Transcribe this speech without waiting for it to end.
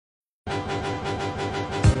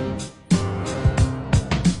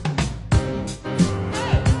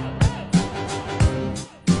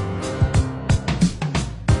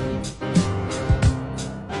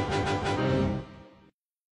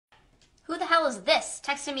hell is this?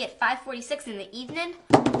 Texting me at 5:46 in the evening?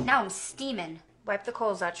 Now I'm steaming. Wipe the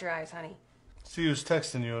coals out your eyes, honey. See who's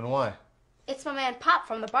texting you and why. It's my man Pop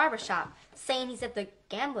from the barber shop, saying he's at the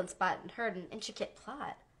gambling spot and heard an intricate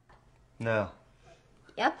plot. No.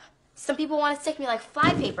 Yep. Some people want to stick me like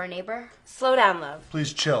flypaper, neighbor. Slow down, love.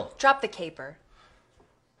 Please chill. Drop the caper.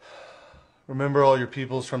 Remember all your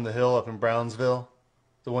peoples from the hill up in Brownsville?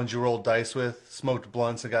 The ones you rolled dice with, smoked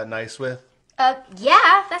blunts and got nice with?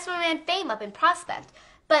 Yeah, that's my man Fame up in Prospect.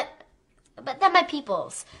 But they're my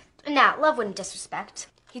peoples. Now, love wouldn't disrespect.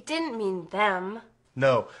 He didn't mean them.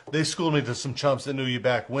 No, they schooled me to some chumps that knew you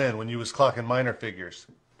back when you was clocking minor figures.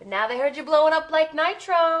 But now they heard you blowing up like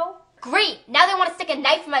nitro. Great! Now they want to stick a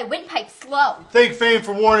knife in my windpipe slow. Thank Fame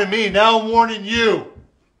for warning me, now I'm warning you!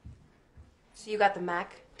 So you got the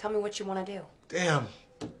Mac. Tell me what you want to do. Damn.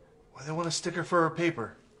 Why they want a sticker for her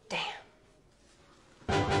paper? Damn.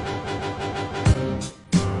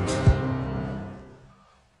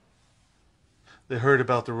 They heard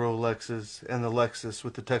about the Rolexes and the Lexus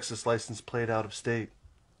with the Texas license plate out of state.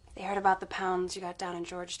 They heard about the pounds you got down in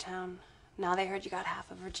Georgetown. Now they heard you got half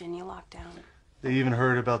of Virginia locked down. They even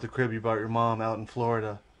heard about the crib you bought your mom out in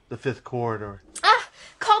Florida, the 5th corridor. Ah!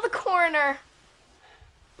 Call the coroner!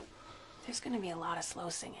 There's gonna be a lot of slow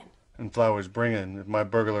singing. And flowers bringing if my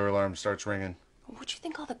burglar alarm starts ringing. What do you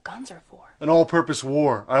think all the guns are for? An all-purpose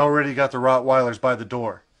war. I already got the Rottweilers by the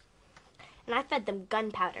door. And I fed them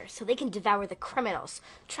gunpowder so they can devour the criminals.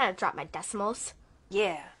 Trying to drop my decimals.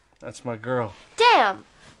 Yeah. That's my girl. Damn!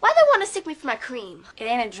 Why they want to stick me for my cream? It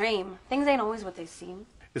ain't a dream. Things ain't always what they seem.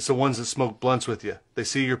 It's the ones that smoke blunts with you. They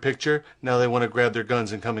see your picture, now they want to grab their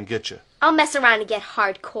guns and come and get you. I'll mess around and get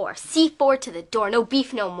hardcore. C4 to the door, no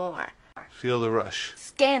beef no more. Feel the rush.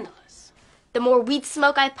 Scandalous. The more weed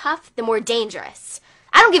smoke I puff, the more dangerous.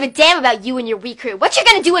 I don't give a damn about you and your recruit. What you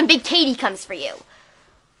gonna do when Big Katie comes for you?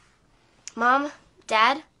 Mom,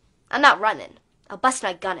 Dad, I'm not running. I'll bust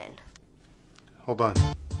my gun in. Hold on.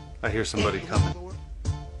 I hear somebody coming.